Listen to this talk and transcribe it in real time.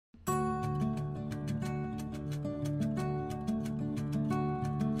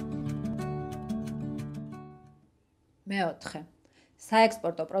მეოთხე.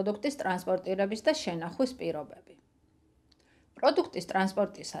 საექსპორტო პროდუქტის ტრანსპორტირების და შენახვის პირობები. პროდუქტის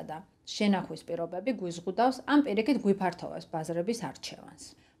ტრანსპორტისა და შენახვის პირობები გვიზღუდავს ან პირიქით გვიფართოვებს ბაზრების არჩევანს.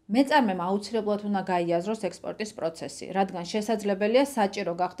 მეწარმემ აუცილებლად უნდა გაიაზროს ექსპორტის პროცესი, რადგან შესაძლებელია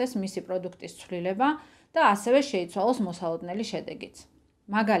საჭირო გახდეს მისი პროდუქტის ცვლილება და ასევე შეიცვალოს მოსალოდნელი შედეგიც.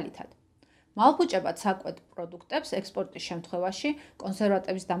 მაგალითად, მალფუჭებად საკვებ პროდუქტებს ექსპორტის შემთხვევაში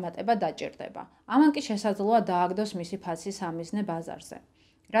კონსერვატების დამატება დაჭირდება. ამან კი შესაძლოა დააგდოს მისი ფასი სამიზნე ბაზარზე,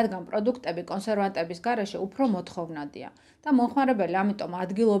 რადგან პროდუქტები კონსერვანტების გარეშე უფრო მოთხოვნადია და მომხმარებელი ამიტომ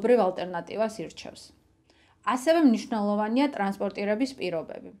ადგილობრივ ალტერნატივას ირჩევს. ასევე მნიშვნელოვანია ტრანსპორტირების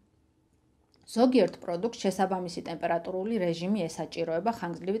პირობები. ზოგიერთ პროდუქტს შესაბამისი ტემპერატურული რეჟიმი ესაჭიროება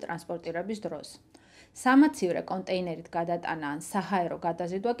ხანგრძლივი ტრანსპორტირების დროს. სამაცივრე კონტეინერით გადატანა ან საჰაერო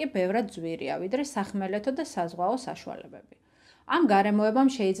გადაზიდვა კი ბევრად ძვირია, ვიდრე სახმელეთო და საზღვაო საშუალებები. ამ გარემოებამ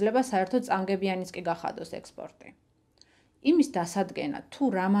შეიძლება საერთოდ წამგებიანიც კი გახადოს ექსპორტი. იმის დასადგენად, თუ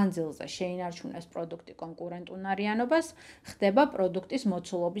რა მანძილზე შეინარჩუნეს პროდუქტი კონკურენტუნარიანობას, ხდება პროდუქტის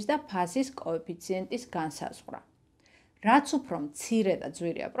მოცულობის და ფასის კოეფიციენტის განსაზღვრა. რაც უფრო მცირე და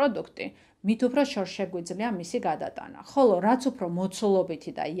ძვირია პროდუქტი, მით უფრო შორს შეგვიძლია მისი გადატანა, ხოლო რაც უფრო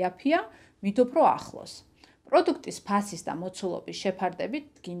მოცულობითი და იაფია, მით უფრო ახლოს. პროდუქტის ფასის და მოცულობის შეფარდებით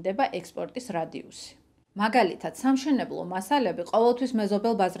დგინდება ექსპორტის რადიუსი. მაგალითად, სამშენებლო მასალები ყოველთვის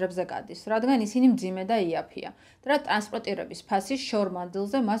მეზობელ ბაზრებზე გადის, რადგან ისინი მძიმე და იაფია და ტრანსპორტირების ფასის შორ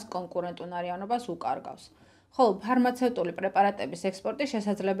მანძილზე მას კონკურენტუნარიანობას უკარგავს. ხოლო ფარმაცევტული პრეპარატების ექსპორტი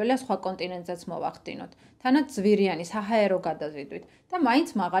შესაძლებელია სხვა კონტინენტზეც მოვახდინოთ, თანაც ძვირიანი საჰაერო გადაზიდვით და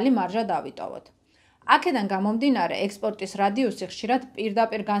მაინც მაღალი მარჟა დავიტოვოთ. აქედან გამომდინარე, ექსპორტის რადიუსი ხშირად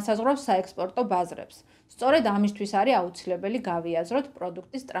პირდაპირ განსაზღვრავს საექსპორტო ბაზრებს. სწორედ ამისთვის არის აუცილებელი გავიაზროთ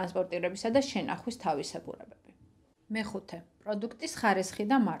პროდუქტის ტრანსპორტირებისა და შენახვის თავისებურებები. მეხუთე. პროდუქტის ხარისხი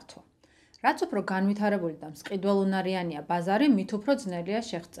და მართვა. რაც უფრო განვითარებული და მსყიდველუნარიანია ბაზარი, მით უფრო ძნელია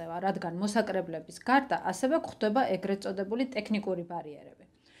შეღწევა, რადგან მოსაკრებლების გარდა ასევე გვხვდება ეგრეთ წოდებული ტექნიკური ბარიერები.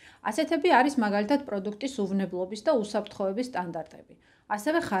 ასეთები არის მაგალითად პროდუქტის უვნებლობის და უსაფრთხოების სტანდარტები,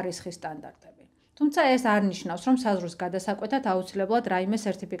 ასევე ხარისხის სტანდარტები. თუმცა ეს არ ნიშნავს, რომ საზღვრის გადასაკვეთად აუცილებლად რაიმე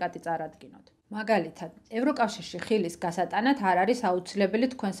სერტიფიკატი წარადგინოთ. მაგალითად, ევროკავშირში ხილის გასატანად არ არის აუცილებელი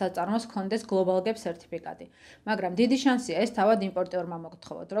თქვენ საწარმოს ჰქონდეს გლობალგებ სერტიფიკატი, მაგრამ დიდი შანსია ეს თავად იმპორტიორმა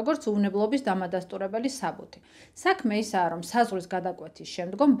მოგთხოვოთ, როგორც უვნებლობის დამადასტურებელი საბუთი. საქმე ისაა, რომ საზღვრის გადაკვეთის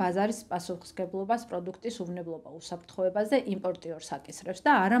შემდგომ ბაზარის პასუხისმგებლობას პროდუქტის უვნებლობა უსაფრთხოებაზე იმპორტიორს აკისრებს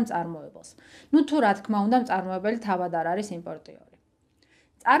და არა მწარმოებელს. თუ რა თქმა უნდა, მწარმოებელი თავად არ არის იმპორტიორი.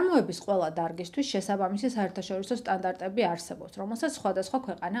 წარმოების ყველა დარგისთვის შესაბამისი საერთაშორისო სტანდარტები არსებობს, რომელსაც სხვადასხვა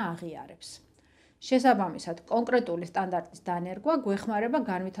ქვეყანა აღიარებს. შესაბამისად, კონკრეტული სტანდარტის დანერგვა გვეხმარება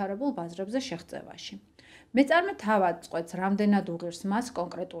განვითარებულ ბაზრებზე შეღწევაში. მეწარმე თავად წყვეტს, რამდენად უღირს მას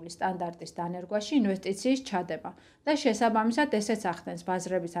კონკრეტული სტანდარტის დანერგვაში ინვესტიციის ჩადება და შესაბამისად ესეც ახდენს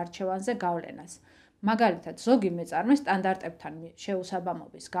ბაზრების არჩევანზე გავლენას. მაგალითად, ზოგი მეწარმე სტანდარტებთან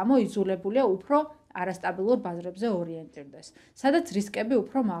შეუსაბამობის გამო იძულებულია უფრო არასტაბილურ ბაზრებზე ორიენტირდეს, სადაც რისკები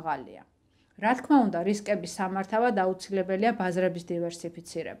უფრო მაღალია. რა თქმა უნდა, რისკების სამართავად აუცილებელია ბაზრების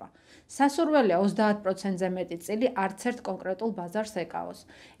დივერსიფიცირება. სასურველია 30%-ზე მეტი წილი არც ერთ კონკრეტულ ბაზარს ეკავოს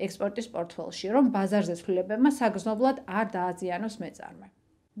ექსპორტის პორტფელში, რომ ბაზარზე ცვლილებებმა საგრძნობლად არ დააზიანოს მეწარმე.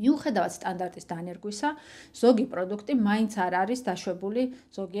 მიუხედავად სტანდარტის დანერგვისა, ზოგი პროდუქტი მაინც არ არის დაშვებული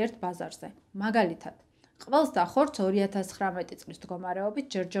ზოგიერთ ბაზარზე. მაგალითად, ყველს და ხორცს 2019 წლის მდგომარეობით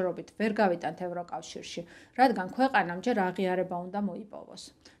ჯერჯერობით ვერ გავიტანთ ევროკავშირში, რადგან ქვეყანამ ჯერ აღიარება უნდა მოიპოვოს.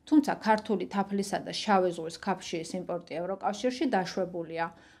 თუმცა ქართული თაფლისა და შავი ზღვის ქაფშიის იმპორტი ევროკავშირში დაშვებულია.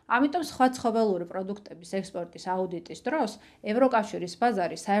 ამიტომ სხვა ცხოველური პროდუქტების ექსპორტის აუდიტის დროს ევროკავშირის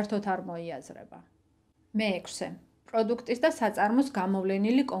ბაზარი საერთოდ არ მოიაზრება. მეექვსე. პროდუქტის და საწარმოს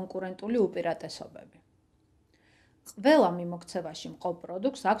გამოვლენილი კონკურენტული უპირატესობები. ყველა მიმოქცევაში მყოფ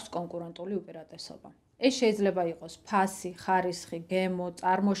პროდუქტს აქვს კონკურენტული უპირატესობა. ეს შეიძლება იყოს ფასი, ხარისხი, გემო,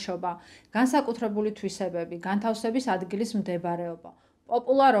 წარმოშობა, განსაკუთრებული თვისებები, განთავსების ადგილის მდებარეობა,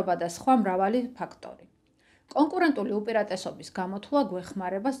 პოპულარობა და სხვა მრავალი ფაქტორი. კონკურენტული უპირატესობის გამოთვლა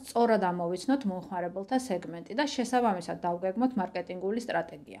გვეხმარება სწორად ამოვიცნოთ მომხმარებელთა სეგმენტი და შესაბამისად დავგეგმოთ მარკეტინგული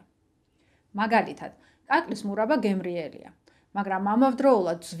სტრატეგია. მაგალითად, კაკლის მურაბა გემრიელია, მაგრამ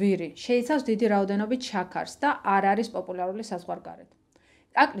ამავდროულად ძვირი, შეიცავს დიდი რაოდენობით შაქარს და არ არის პოპულარული საზღვარგარეთ.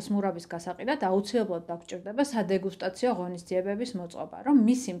 კაკლის მურაბის გასაყიდად აუცილებლად დაგვჭირდება სადეგუსტაციო ღონისძიებების მოწყობა, რომ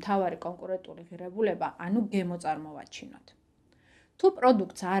მისი მთავარი კონკურენტული ღირებულება, ანუ გემო წარმოვაჩინოთ. თუ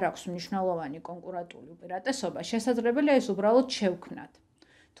პროდუქტს არ აქვს მნიშვნელოვანი კონკურენტული უპირატესობა, შესაძლებელია ეს უბრალოდ შევქმნათ.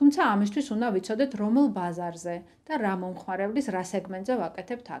 თუმცა ამისთვის უნდა ვიცოდეთ, რომელ ბაზარზე და რა მომხმარებლის რა სეგმენტზე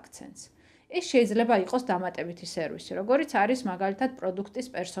ვაკეთებთ აქცენტს. ეს შეიძლება იყოს დამატებითი სერვისი, როგორიც არის მაგალითად პროდუქტის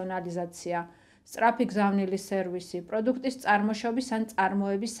პერსონალიზაცია, სწრაფი გზავნილი სერვისი, პროდუქტის წარმოშობის ან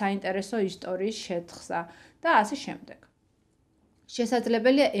წარმოების საინტერესო ისტორიის შეთხსა და ასე შემდეგ.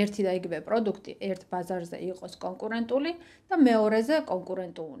 შესაძლებელია ერთი და იგივე პროდუქტი ერთ ბაზარზე იყოს კონკურენტული და მეორეზე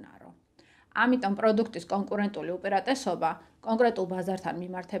კონკურენტუუნარო. ამიტომ პროდუქტის კონკურენტული უპირატესობა კონკრეტულ ბაზართან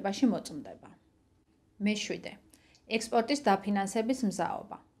მიმართებაში მოწმდება. მე-7. ექსპორტის დაფინანსების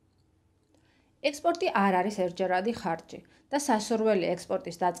მზაობა. ექსპორტი არ არის ერთჯერადი ხარჯი და სასურველი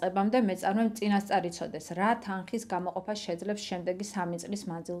ექსპორტის დაწყებამდე მეწარმემ წინასწარ იცოდეს, რა თანხის გამოყოფას შეძლებს შემდეგი 3 წლის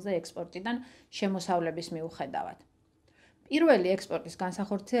მანძილზე ექსპორტიდან შემოსავლების მიუხედავად. პირველი ექსპორტის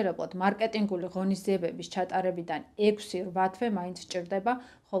განსახორციელებლად მარკეტინგული ღონისძიებების ჩატარებიდან 6-8 თვე მაინც სჭირდება,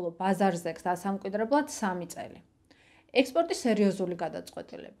 ხოლო ბაზარზე დასამკვიდრებლად 3 წელი. ექსპორტი სერიოზული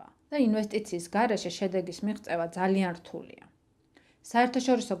გადაწყვეტილება და ინვესტიციის გარეშე შედეგის მიღწევა ძალიან რთულია.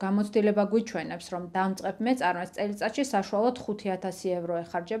 საერთაშორისო გამოცდილება გვიჩვენებს, რომ დამწყებ მეწარმეს წელიწადში საშუალოდ 5,000 евро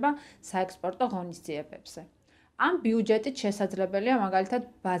ეხარჯება საექსპორტო ღონისძიებებზე. ამ ბიუჯეტით შესაძლებელია მაგალითად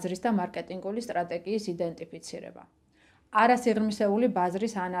ბაზრის და მარკეტინგული სტრატეგიის იდენტიფიცირება, არასიღრმისეული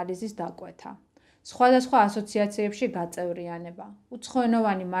ბაზრის ანალიზის დაკვეთა, სხვადასხვა ასოციაციებში გაწევრიანება,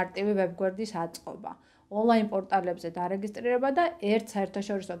 უცხოენოვანი მარტივი ვებგვერდის აწყობა, ონლაინ პორტალებზე დარეგისტრირება და ერთ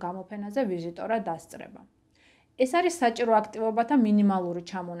საერთაშორისო გამოფენაზე ვიზიტორად დასწრება. ეს არის საჭირო აქტივობათა მინიმალური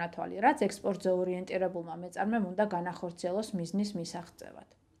ჩამონათვალი, რაც ექსპორტზე ორიენტირებულმა მეწარმემ უნდა განახორციელოს მიზნის მისაღწევად.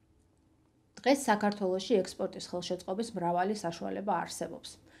 დღეს საქართველოში ექსპორტის ხელშეწყობის მრავალი საშუალება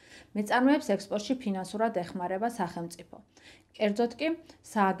არსებობს. მეწარმეებს ექსპორტში ფინანსურად ეხმარება სახელმწიფო, კერძოდ კი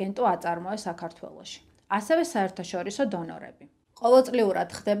სააგენტო აწარმოე საქართველოში, ასევე საერთაშორისო დონორები. ყოველწლიურად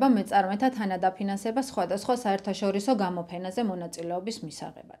ხდება მეწარმეთა თანადაფინანსება სხვადასხვა საერთაშორისო გამოფენაზე მონაწილეობის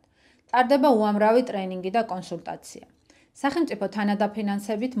მისაღებად. ტარდება უამრავი ტრენინგი და კონსულტაცია. სახელმწიფო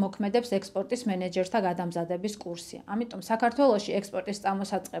თანადაფინანსებით მოქმედებს ექსპორტის მენეჯერთა გადამზადების კურსი, ამიტომ საქართველოში ექსპორტის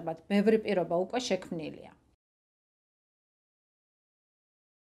წამოსაწყებად ბევრი პირობა უკვე შექმნილია.